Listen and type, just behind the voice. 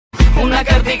una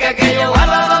cartica que yo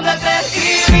guardo donde te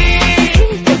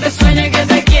escribí, que te sueño y que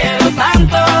te quiero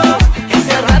tanto, que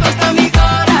hace rato está mi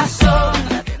corazón.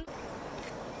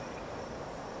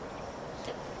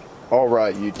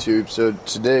 Alright YouTube, so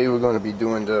today we're going to be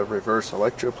doing the reverse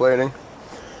electroplating.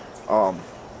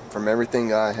 From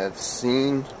everything I have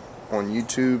seen on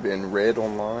YouTube and read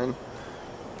online,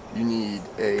 you need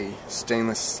a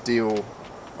stainless steel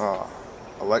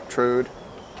electrode,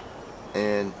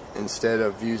 and instead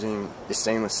of using a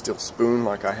stainless steel spoon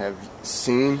like I have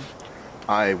seen,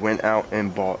 I went out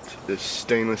and bought this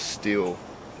stainless steel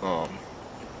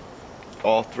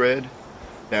all thread.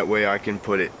 That way I can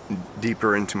put it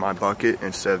deeper into my bucket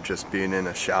instead of just being in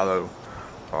a shallow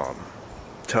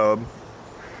tub,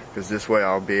 because this way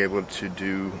I'll be able to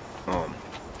do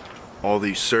all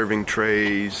these serving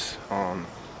trays,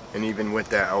 and even with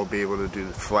that I'll be able to do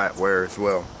the flatware as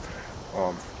well.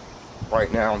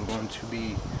 Right now I'm going to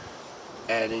be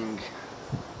adding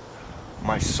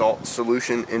my salt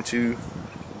solution into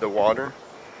the water.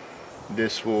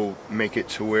 This will make it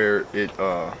to where it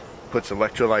puts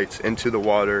electrolytes into the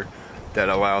water that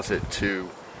allows it to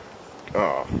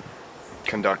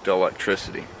conduct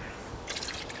electricity.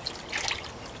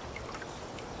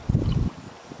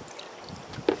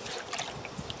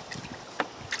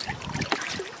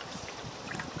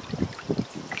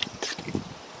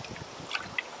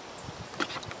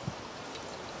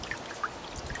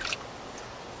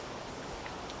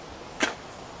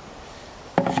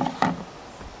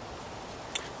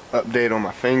 Update on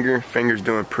my finger. Finger's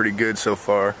doing pretty good so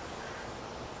far.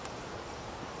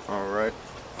 Alright.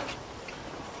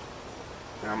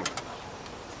 Now I'm going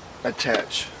to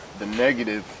attach the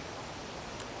negative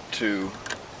to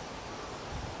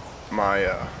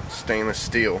my stainless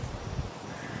steel.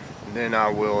 And then I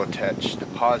will attach the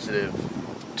positive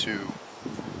to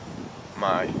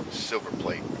my silver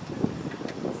plate.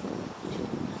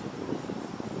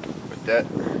 With that,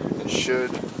 it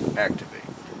should activate.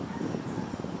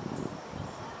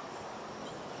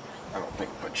 I don't think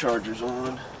my charger's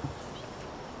on.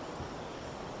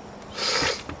 Let's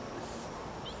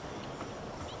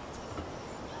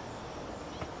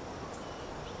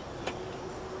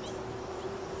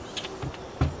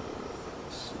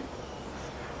see.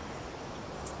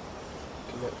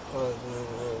 Connect positive.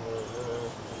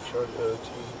 Charge OT.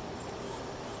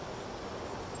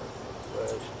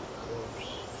 Flash. Clips.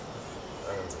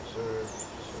 Iron reserve.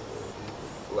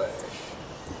 Flash.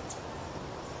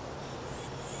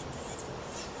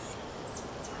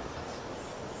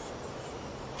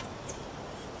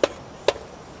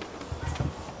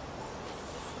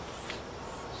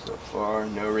 So far,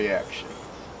 no reaction.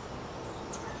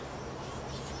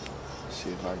 Let's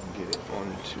see if I can get it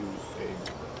onto a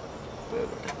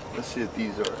better. Let's see if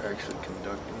these are actually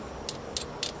conducting.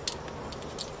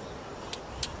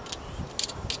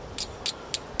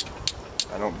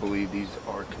 I don't believe these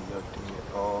are conducting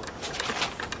at all.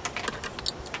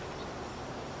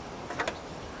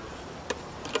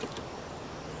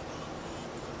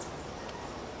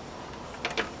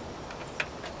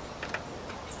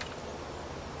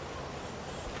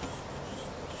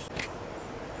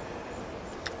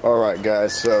 Alright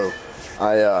guys, so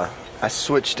I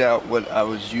switched out what I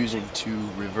was using to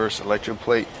reverse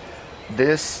electroplate.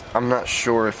 This, I'm not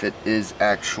sure if it is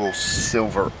actual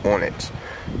silver on it,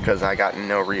 because I got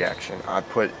no reaction. I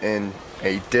put in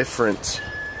a different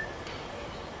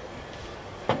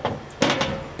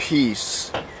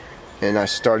piece and I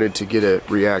started to get a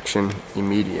reaction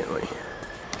immediately.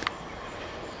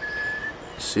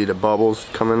 See the bubbles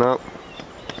coming up?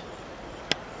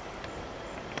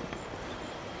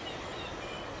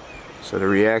 So the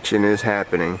reaction is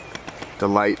happening. The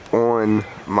light on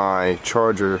my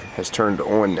charger has turned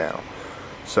on now.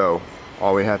 So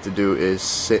all we have to do is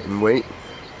sit and wait.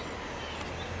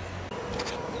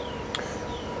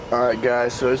 Alright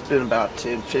guys, so it's been about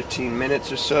 10-15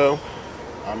 minutes or so.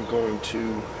 I'm going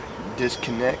to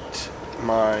disconnect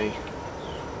my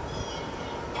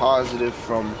positive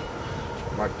from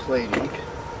my plating.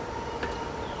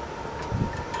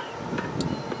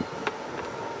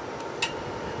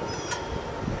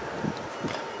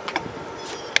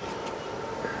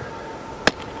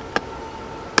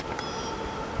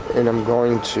 And I'm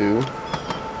going to,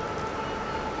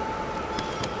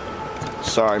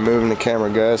 sorry, moving the camera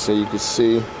guys so you can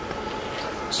see.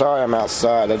 Sorry I'm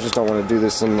outside, I just don't want to do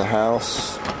this in the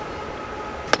house.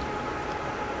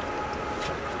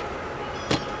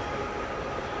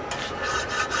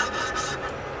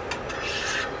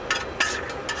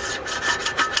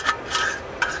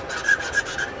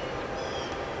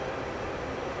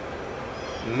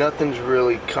 Nothing's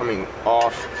really coming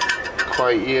off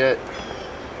quite yet.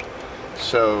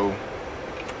 So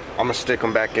gonna stick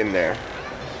them back in there.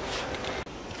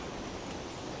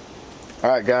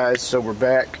 Alright guys, so we're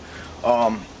back.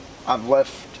 I've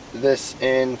left this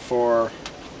in for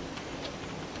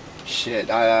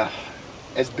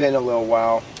it's been a little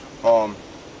while.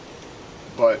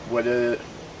 But what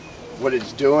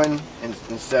it's doing,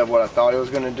 instead of what I thought it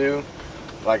was gonna do,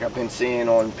 like I've been seeing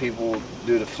on people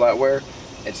do the flatware,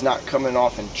 it's not coming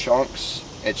off in chunks,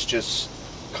 it's just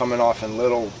coming off in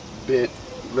little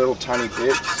tiny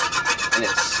bits, and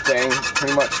it's staying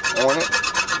pretty much on it.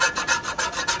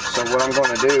 So what I'm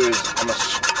going to do is I'm going to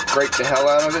scrape the hell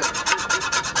out of it,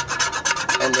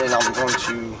 and then I'm going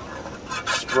to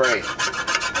spray it,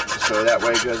 so that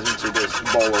way it goes into this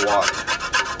bowl of water.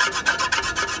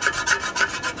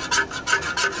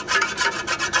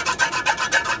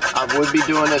 I would be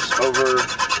doing this over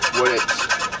what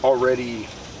it's already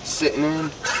sitting in,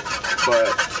 but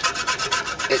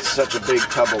it's such a big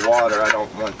tub of water, I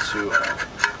don't want to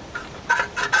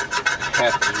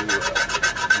have to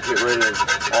get rid of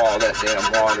all that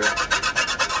damn water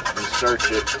and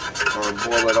search it or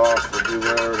boil it off or do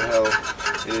whatever the hell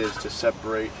it is to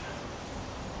separate.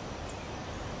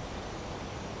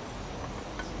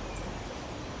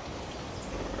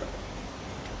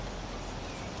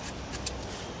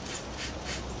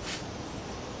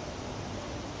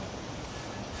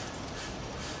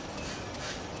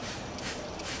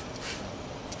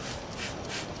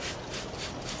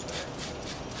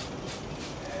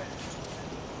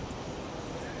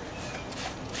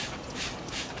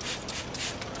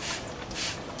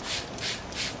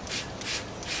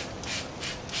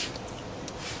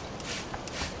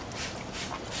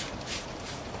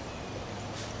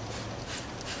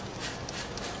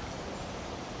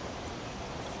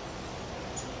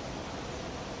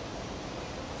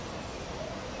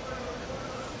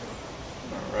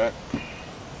 Alright.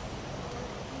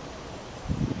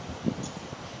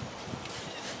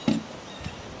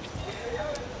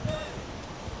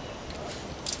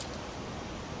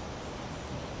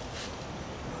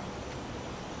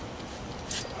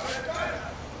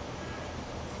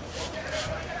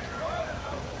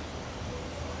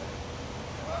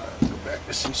 Go back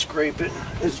to some scraping.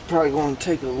 It's probably going to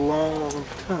take a long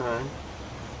time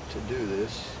to do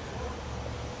this.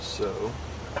 So,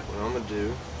 what I'm going to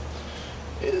do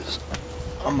is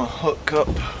I'm gonna hook up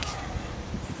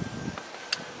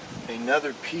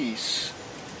another piece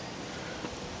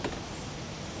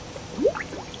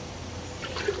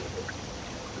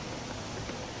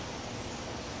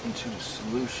into the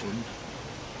solution.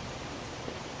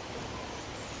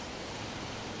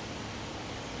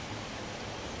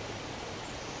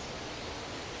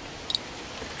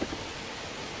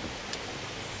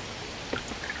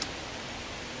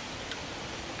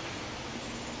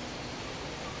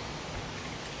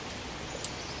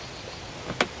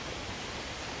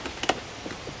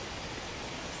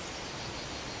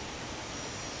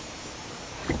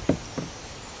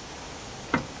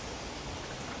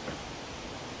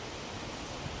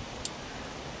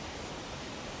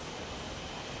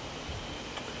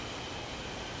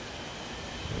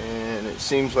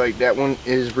 Seems like that one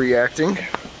is reacting.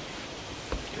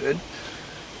 Good.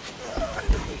 Let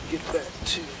me get back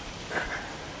to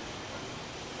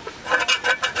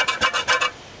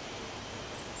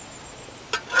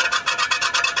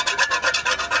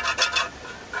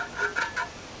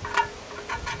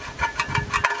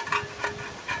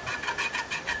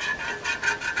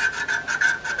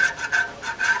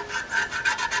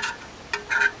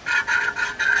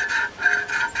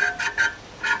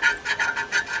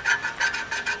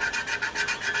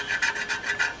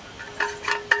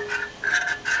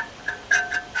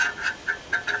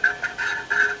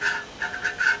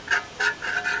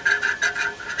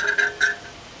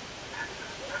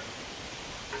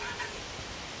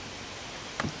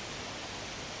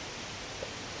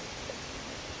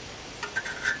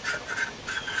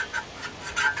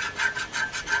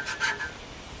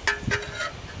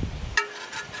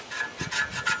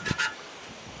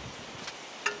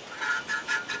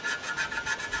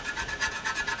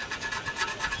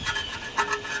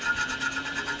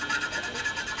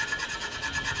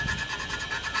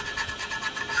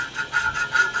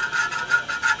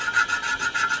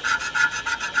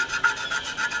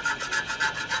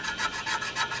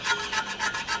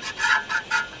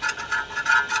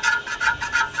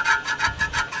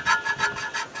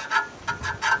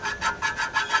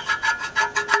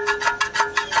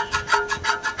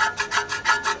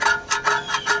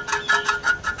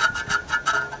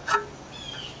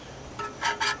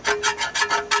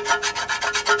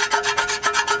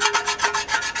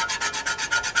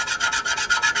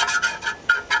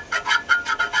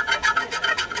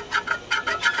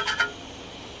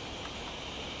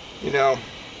You know,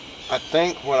 I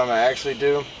think what I'm gonna actually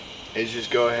do is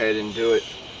just go ahead and do it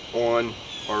on,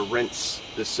 or rinse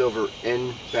the silver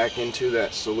back into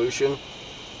that solution,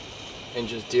 and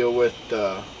just deal with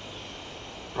the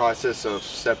process of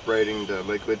separating the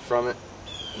liquid from it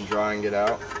and drying it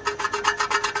out.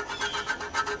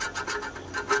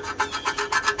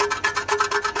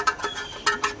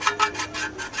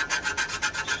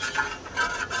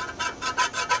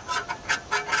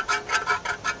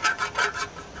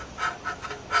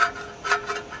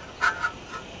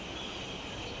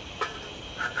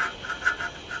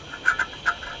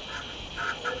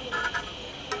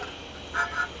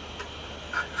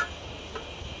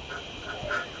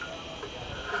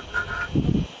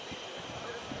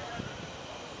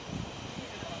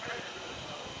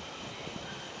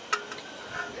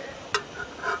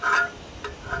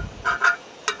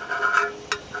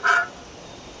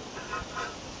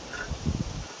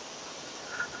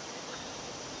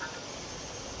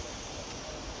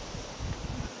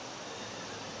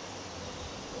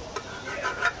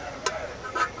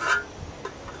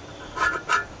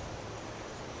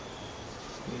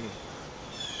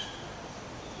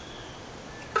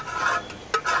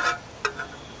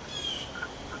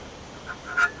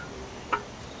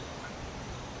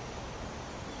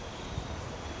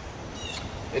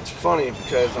 It's funny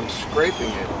because I'm scraping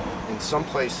it. In some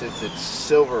places it's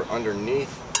silver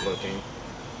underneath looking,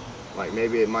 like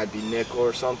maybe it might be nickel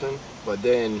or something, but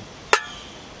then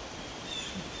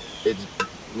it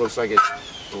looks like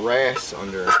it's brass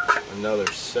under another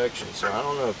section. So I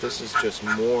don't know if this is just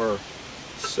more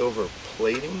silver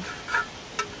plating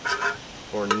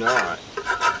or not.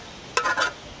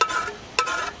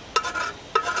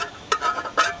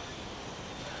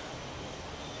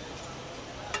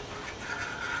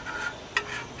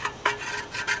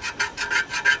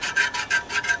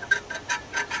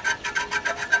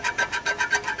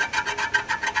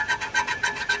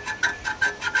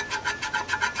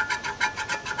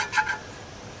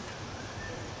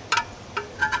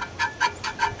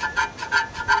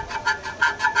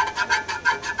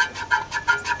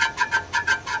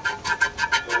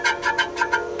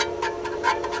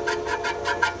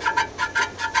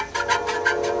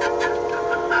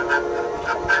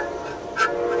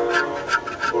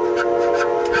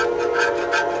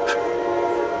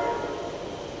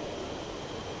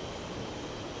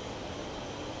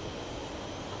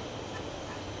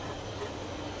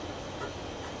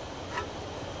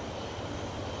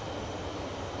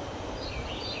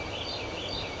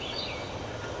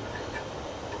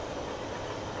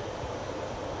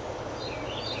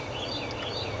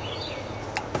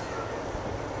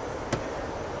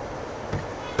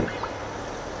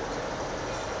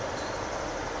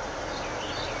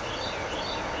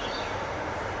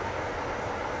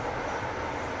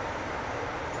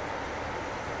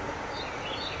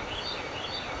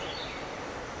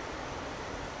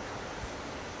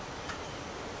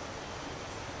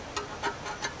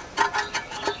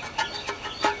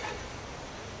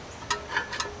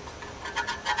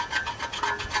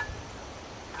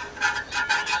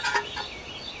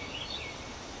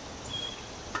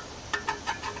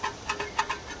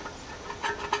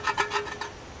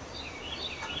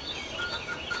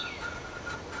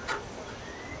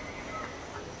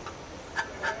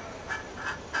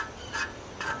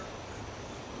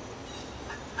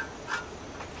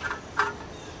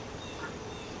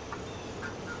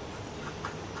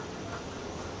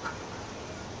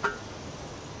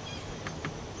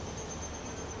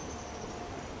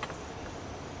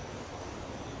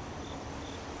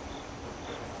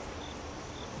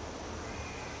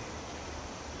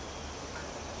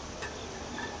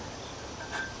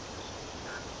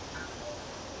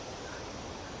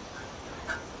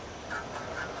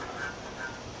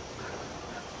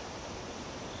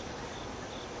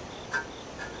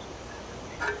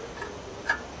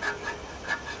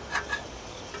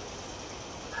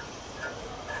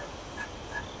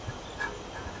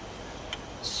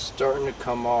 Starting to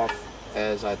come off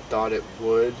as I thought it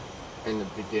would in the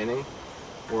beginning,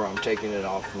 where I'm taking it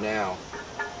off now,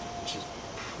 which is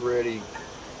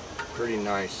pretty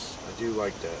nice. I do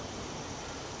like that.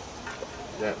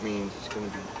 That means it's going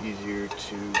to be easier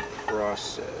to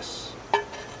process.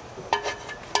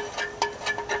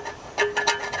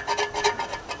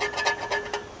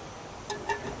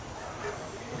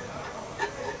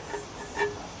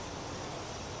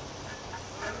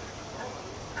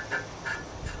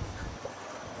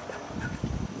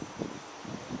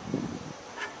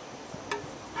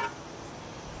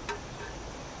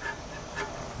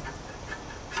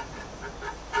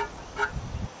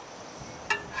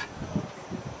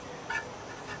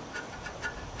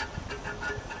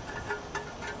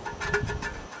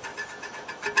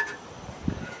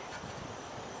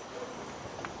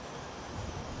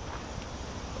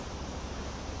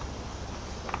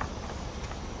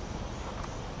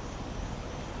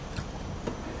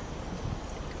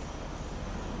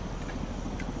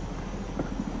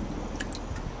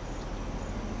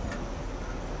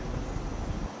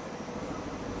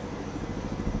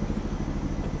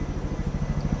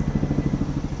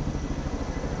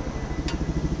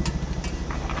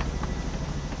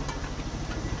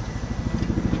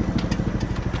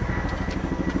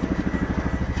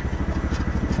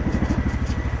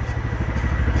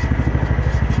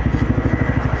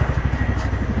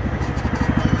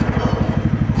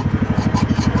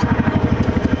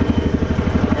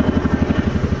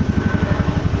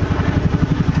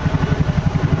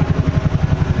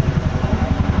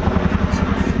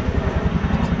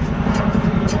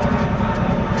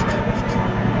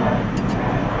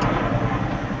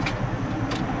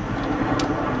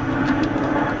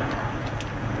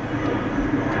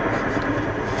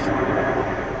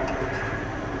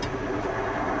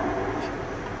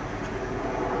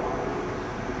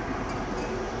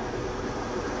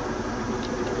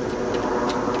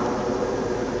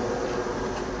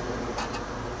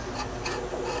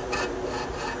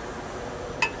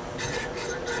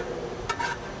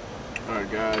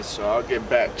 guys, so I'll get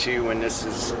back to you when this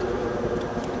is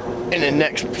in the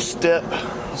next step.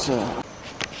 So,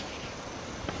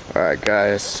 alright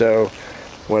guys, so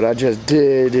what I just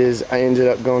did is I ended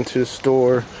up going to the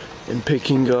store and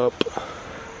picking up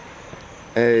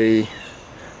a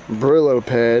Brillo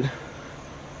pad,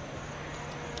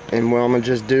 and what I'm gonna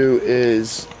just do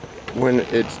is when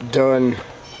it's done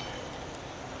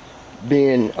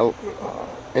being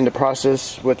in the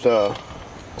process with a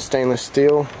stainless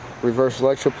steel reverse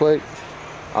electroplate,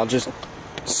 I'll just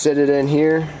sit it in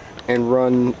here and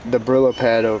run the Brillo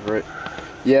pad over it.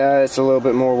 Yeah, it's a little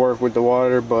bit more work with the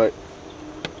water, but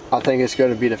I think it's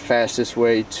going to be the fastest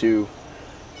way to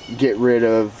get rid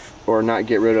of, or not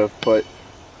get rid of, but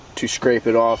to scrape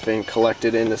it off and collect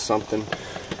it into something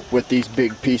with these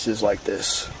big pieces like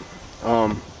this.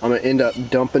 I'm going to end up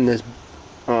dumping this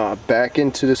back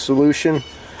into the solution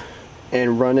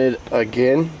and run it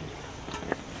again.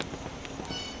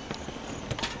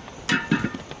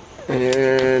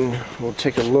 And we'll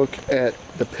take a look at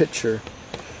the picture,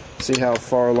 see how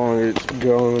far along it's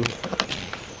going.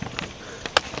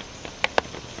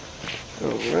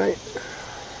 Alright.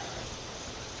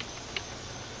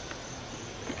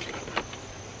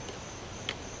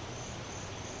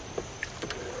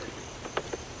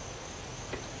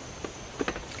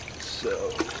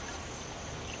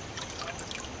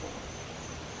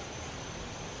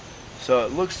 So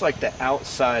it looks like the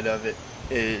outside of it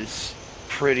is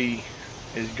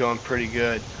going pretty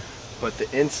good, but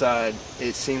the inside,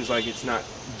 it seems like it's not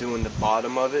doing the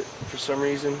bottom of it for some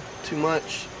reason too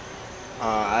much.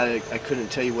 I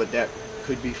couldn't tell you what that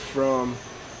could be from,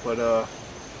 but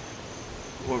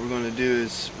what we're going to do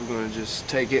is we're going to just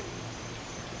take it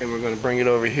and we're going to bring it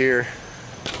over here.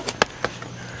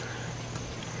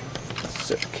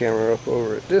 Set the camera up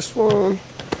over at this one.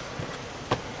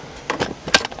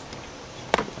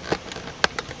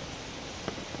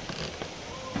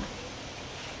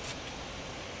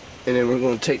 And then we're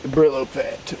going to take the Brillo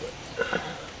pad to it.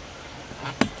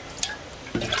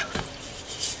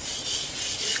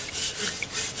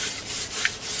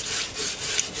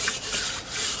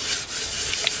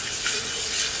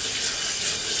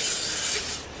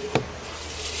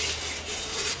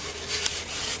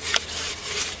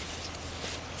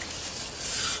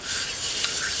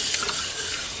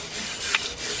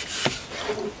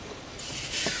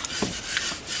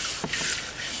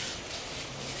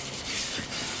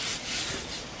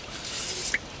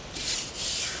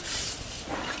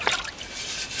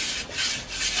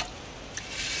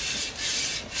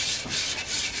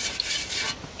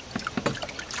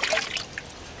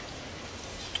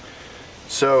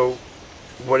 So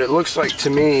what it looks like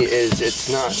to me is it's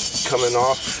not coming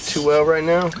off too well right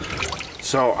now.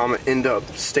 So I'm gonna end up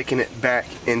sticking it back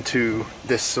into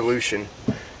this solution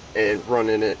and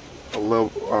running it a little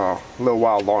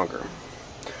while longer.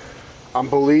 I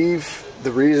believe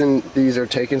the reason these are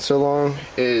taking so long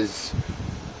is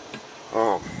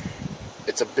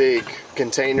it's a big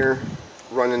container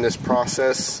running this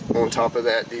process. On top of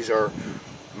that, these are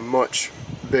much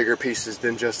bigger pieces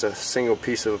than just a single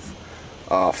piece of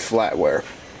flatware.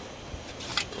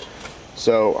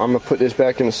 So I'm gonna put this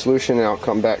back in the solution and I'll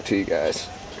come back to you guys.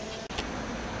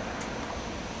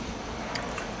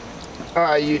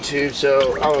 Alright YouTube,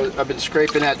 so I've been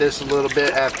scraping at this a little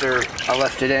bit after I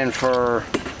left it in for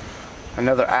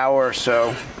another hour or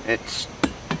so. It's,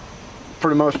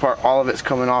 for the most part, all of it's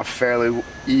coming off fairly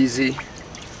easy.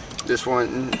 This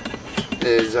one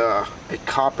is a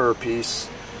copper piece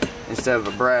instead of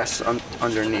a brass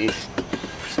underneath.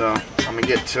 So I'm gonna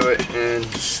get to it and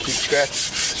keep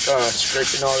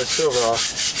scraping all the silver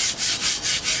off.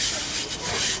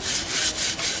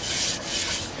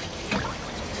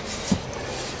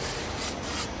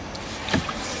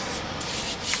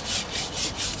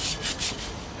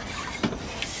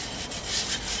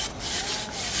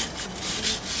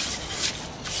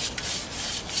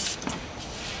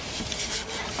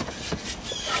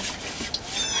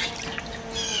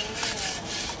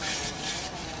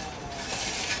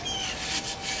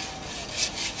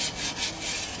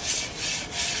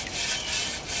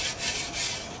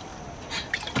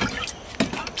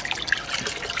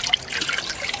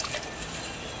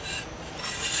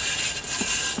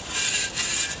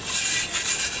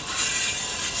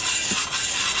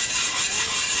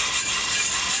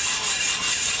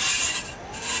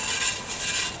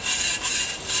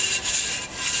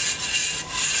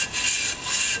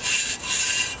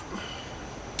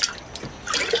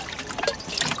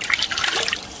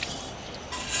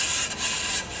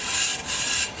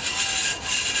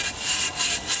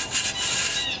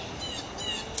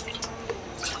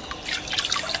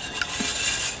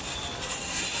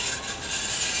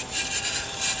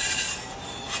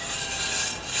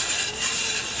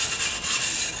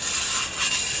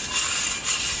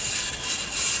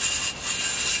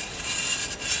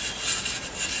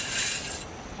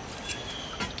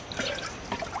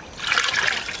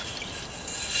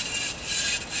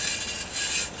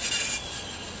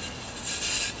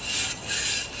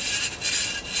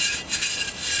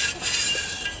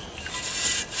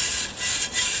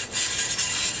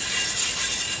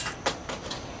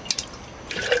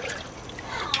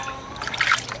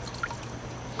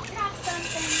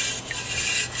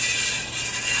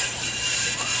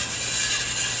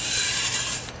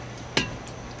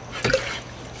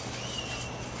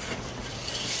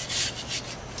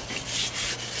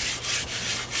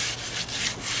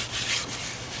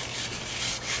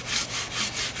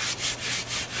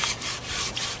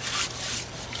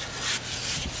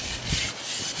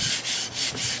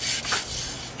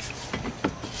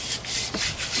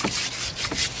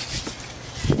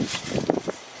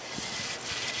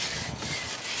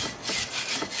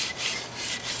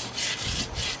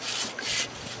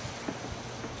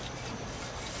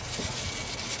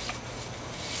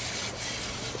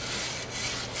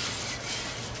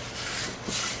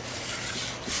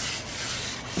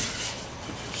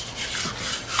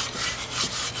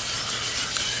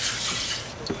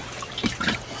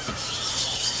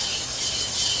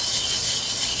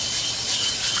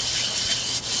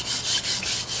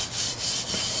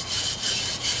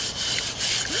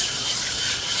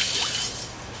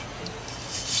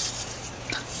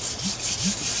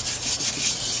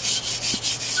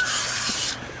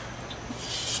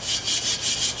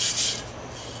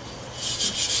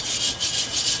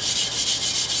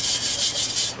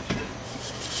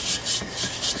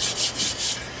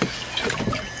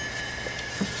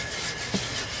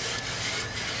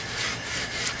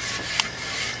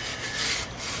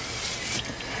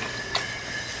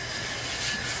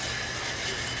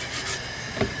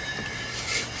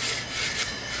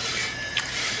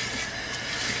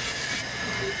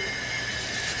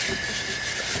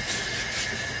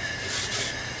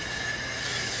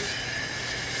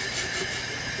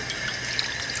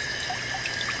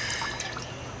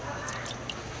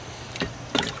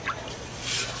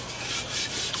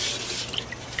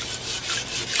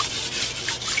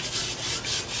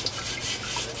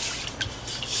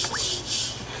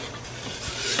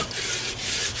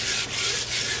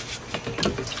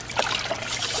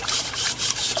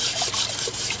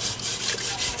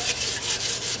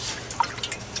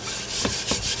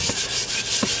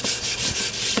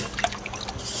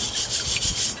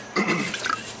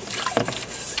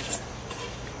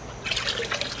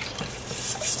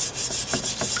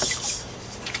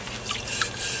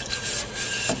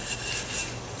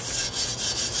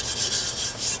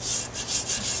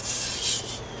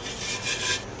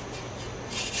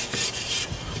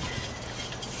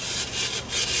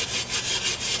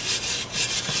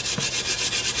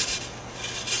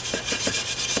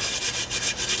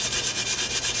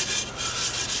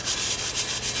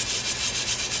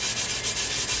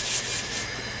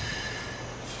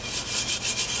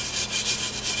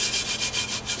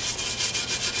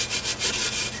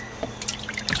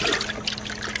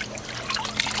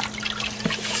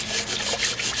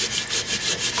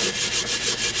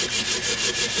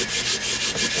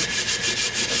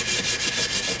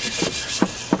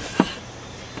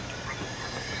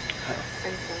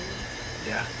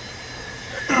 Yeah.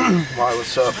 Why,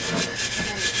 what's up?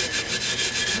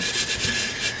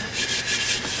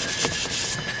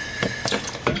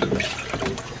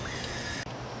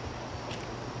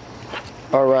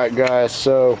 Alright guys,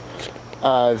 so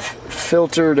I've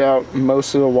filtered out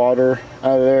most of the water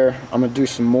out of there. I'm going to do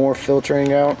some more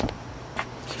filtering out.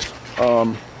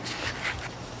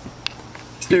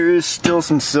 There is still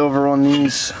some silver on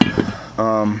these.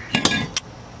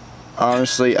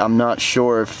 Honestly, I'm not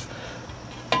sure if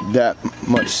that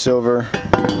much silver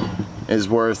is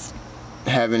worth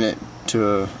having it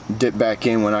to dip back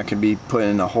in when I could be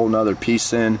putting a whole nother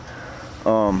piece in.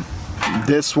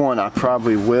 This one I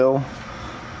probably will.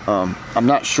 I'm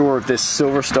not sure if this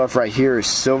silver stuff right here is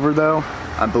silver though.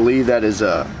 I believe that is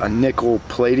a nickel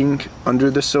plating under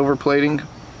the silver plating.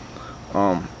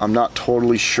 I'm not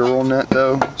totally sure on that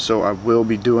though, so I will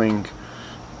be doing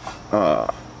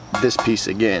this piece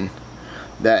again.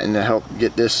 That and to help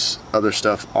get this other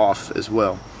stuff off as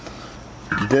well.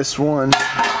 This one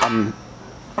I'm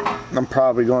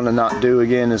probably going to not do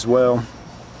again as well.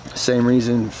 Same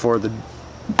reason for the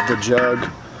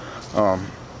jug.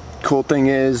 Cool thing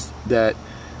is that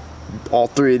all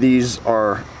three of these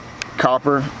are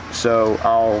copper, so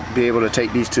I'll be able to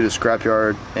take these to the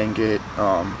scrapyard and get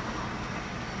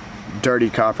dirty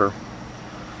copper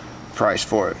price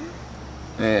for it.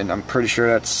 And I'm pretty sure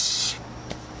that's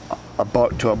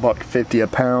 $1 to $1.50 a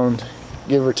pound,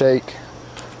 give or take.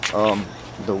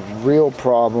 The real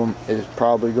problem is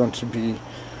probably going to be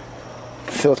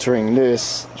filtering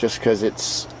this, just because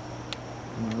it's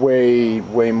way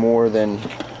more than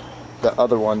the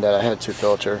other one that I had to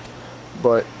filter.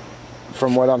 But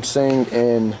from what I'm seeing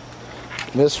in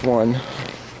this one,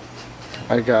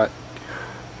 I got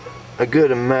a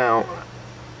good amount.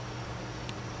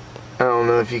 I don't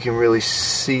know if you can really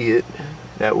see it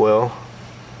that well.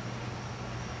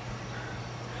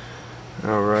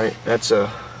 Alright, that's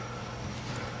a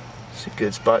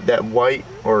good spot. That white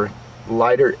or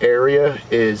lighter area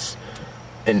is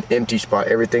an empty spot.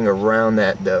 Everything around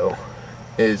that though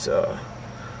is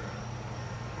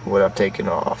what I've taken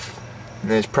off. And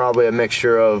there's probably a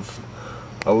mixture of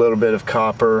a little bit of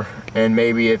copper, and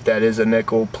maybe if that is a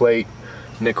nickel plating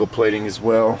as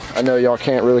well. I know y'all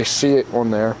can't really see it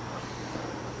on there,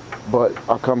 but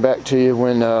I'll come back to you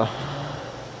when I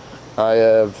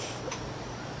have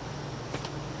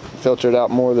filtered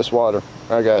out more of this water.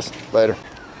 Alright guys, later.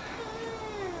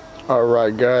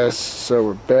 Alright guys, so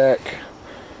we're back,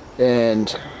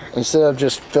 and instead of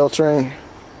just filtering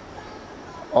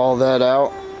all that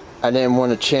out, I didn't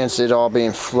want to chance it all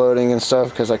being floating and stuff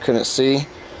because I couldn't see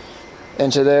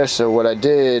into there. So what I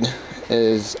did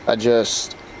is I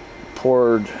just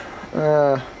poured,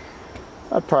 I'd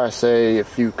probably say a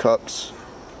few cups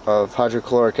of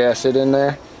hydrochloric acid in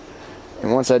there.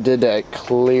 And once I did that, it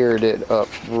cleared it up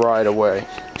right away.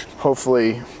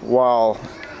 Hopefully, while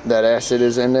that acid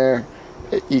is in there,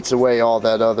 it eats away all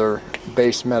that other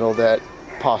base metal that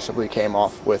possibly came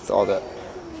off with all that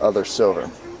other silver.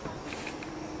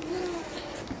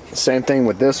 Same thing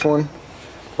with this one,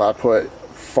 but I put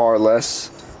far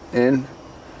less in.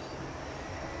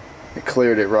 It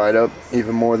cleared it right up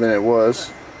even more than it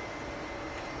was.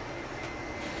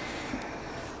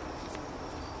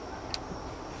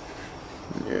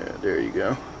 Yeah, there you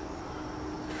go.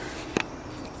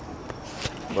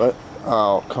 But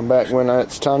I'll come back when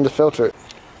it's time to filter it.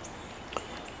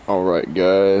 Alright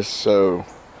guys, so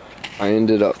I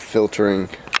ended up filtering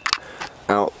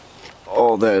out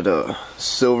all that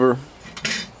silver.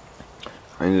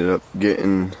 I ended up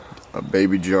getting a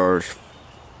baby jar's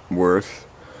worth.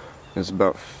 It's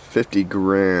about 50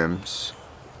 grams.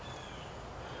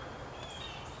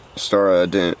 Sorry I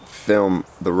didn't film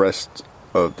the rest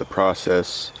of the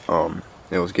process.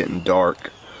 It was getting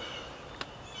dark.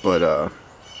 But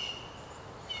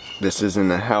this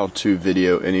isn't a how-to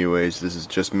video anyways. This is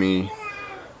just me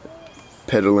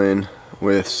peddling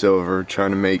with silver,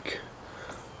 trying to make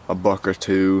a buck or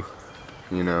two.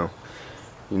 You know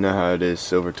how it is,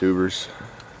 silver tubers.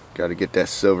 Gotta get that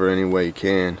silver any way you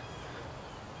can.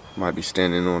 Might be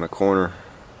standing on a corner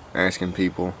asking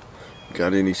people,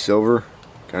 got any silver?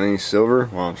 Got any silver?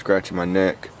 While I'm scratching my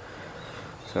neck.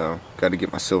 So gotta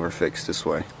get my silver fixed this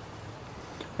way.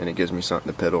 And it gives me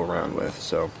something to peddle around with.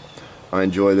 So I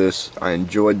enjoy this. I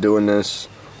enjoy doing this.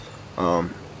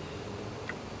 I'm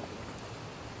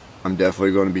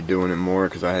definitely going to be doing it more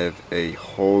because I have a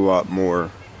whole lot more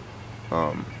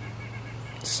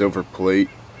silver plate.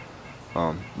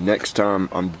 Next time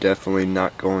I'm definitely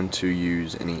not going to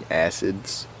use any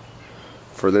acids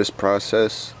for this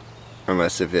process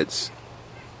unless if it's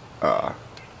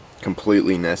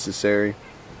completely necessary,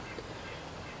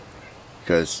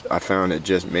 because I found it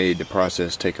just made the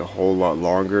process take a whole lot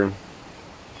longer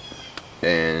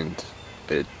and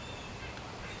it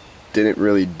didn't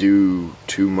really do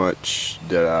too much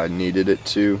that I needed it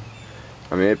to.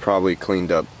 I mean, it probably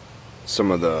cleaned up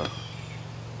some of the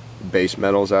base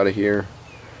metals out of here,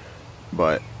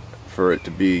 but for it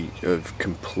to be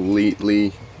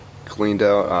completely cleaned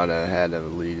out, I'd have had to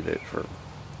leave it for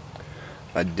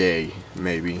a day,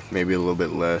 maybe a little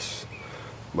bit less.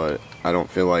 But I don't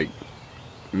feel like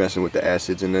messing with the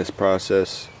acids in this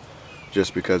process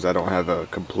just because I don't have a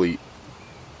complete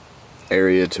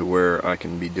area to where I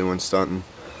can be doing some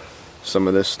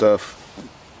of this stuff.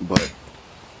 But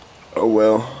oh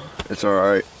well, it's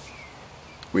alright.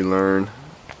 We learn.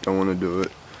 Don't want to do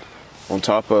it. On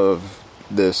top of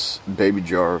this baby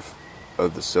jar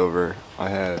of the silver, I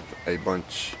have a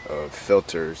bunch of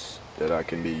filters that I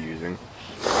can be using.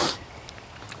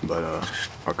 But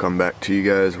I'll come back to you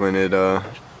guys when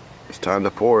it's time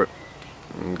to pour it.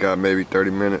 We've got maybe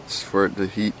 30 minutes for it to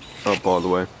heat up all the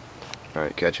way.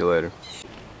 Alright, catch you later.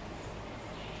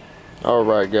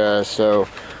 Alright guys, so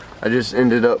I just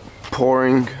ended up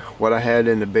pouring what I had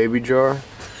in the baby jar.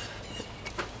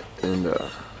 And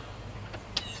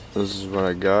this is what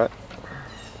I got.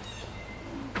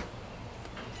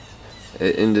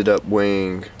 It ended up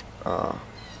weighing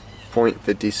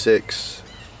 0.56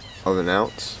 of an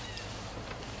ounce.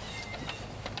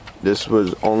 This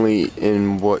was only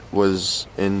in what was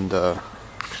in the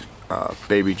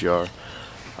baby jar.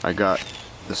 I got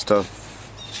the stuff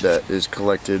that is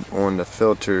collected on the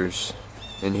filters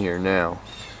in here now.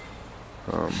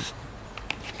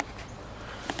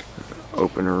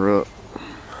 Open her up.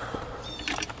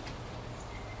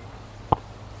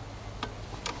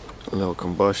 A little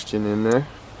combustion in there.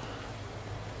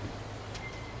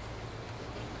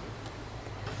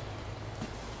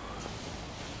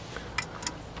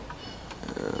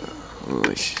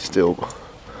 She's still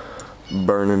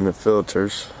burning the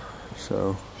filters,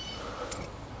 so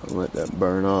I'll let that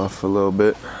burn off a little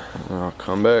bit and I'll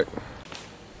come back.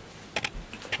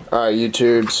 Alright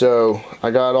YouTube, so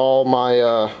I got all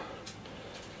my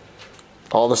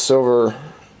all the silver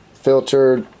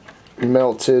filtered,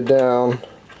 melted down.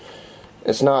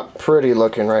 It's not pretty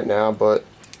looking right now, but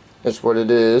it's what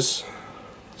it is.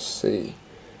 Let's see.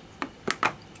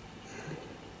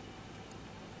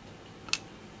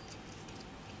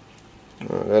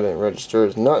 Oh, that didn't register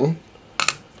as nothing.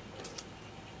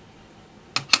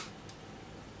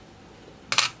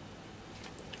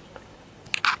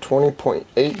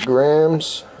 .8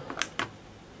 grams.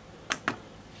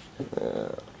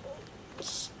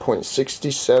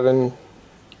 0.67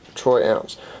 troy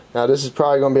ounce. Now this is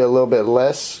probably going to be a little bit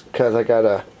less because I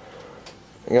gotta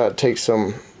take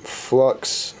some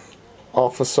flux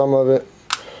off of some of it.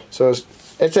 So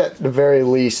it's at the very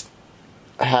least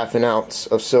half an ounce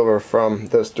of silver from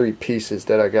those 3 pieces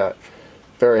that I got.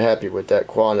 Very happy with that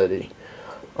quantity.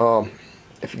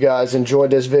 If you guys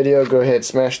enjoyed this video, go ahead,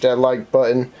 smash that like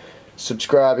button,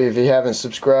 subscribe if you haven't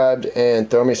subscribed,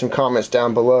 and throw me some comments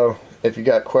down below. If you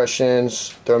got questions,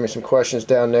 throw me some questions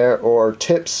down there, or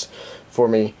tips for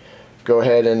me, go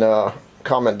ahead and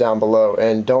comment down below.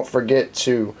 And don't forget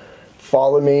to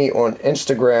follow me on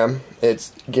Instagram.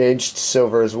 It's Gauged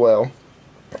Silver as well.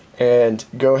 And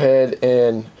go ahead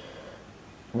and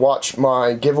watch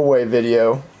my giveaway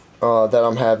video that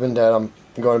I'm having, that I'm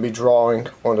going to be drawing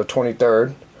on the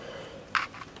 23rd.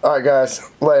 Alright guys,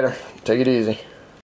 later. Take it easy.